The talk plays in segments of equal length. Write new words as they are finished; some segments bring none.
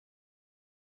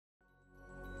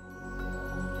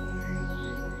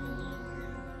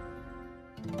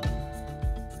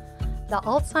The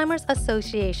Alzheimer's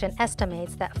Association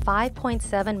estimates that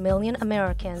 5.7 million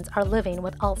Americans are living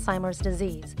with Alzheimer's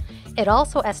disease. It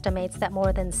also estimates that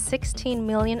more than 16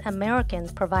 million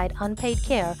Americans provide unpaid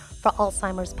care for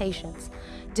Alzheimer's patients.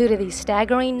 Due to these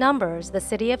staggering numbers, the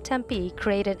City of Tempe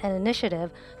created an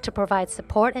initiative to provide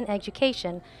support and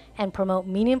education and promote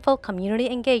meaningful community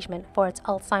engagement for its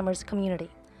Alzheimer's community.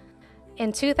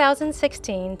 In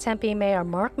 2016, Tempe Mayor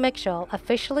Mark Mitchell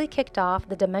officially kicked off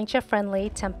the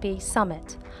Dementia-Friendly Tempe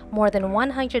Summit. More than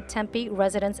 100 Tempe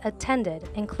residents attended,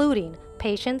 including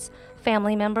patients,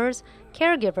 family members,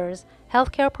 caregivers,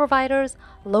 healthcare providers,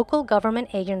 local government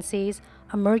agencies,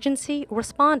 emergency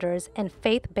responders, and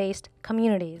faith-based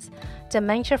communities.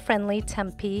 Dementia-Friendly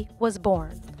Tempe was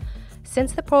born.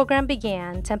 Since the program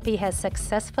began, Tempe has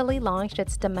successfully launched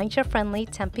its Dementia-Friendly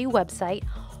Tempe website,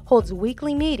 holds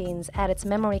weekly meetings at its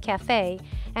Memory Cafe,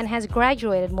 and has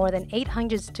graduated more than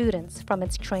 800 students from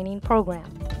its training program.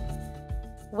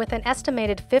 With an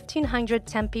estimated 1,500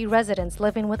 Tempe residents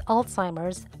living with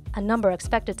Alzheimer's, a number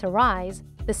expected to rise,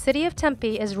 the City of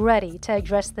Tempe is ready to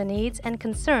address the needs and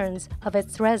concerns of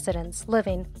its residents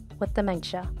living with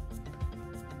dementia.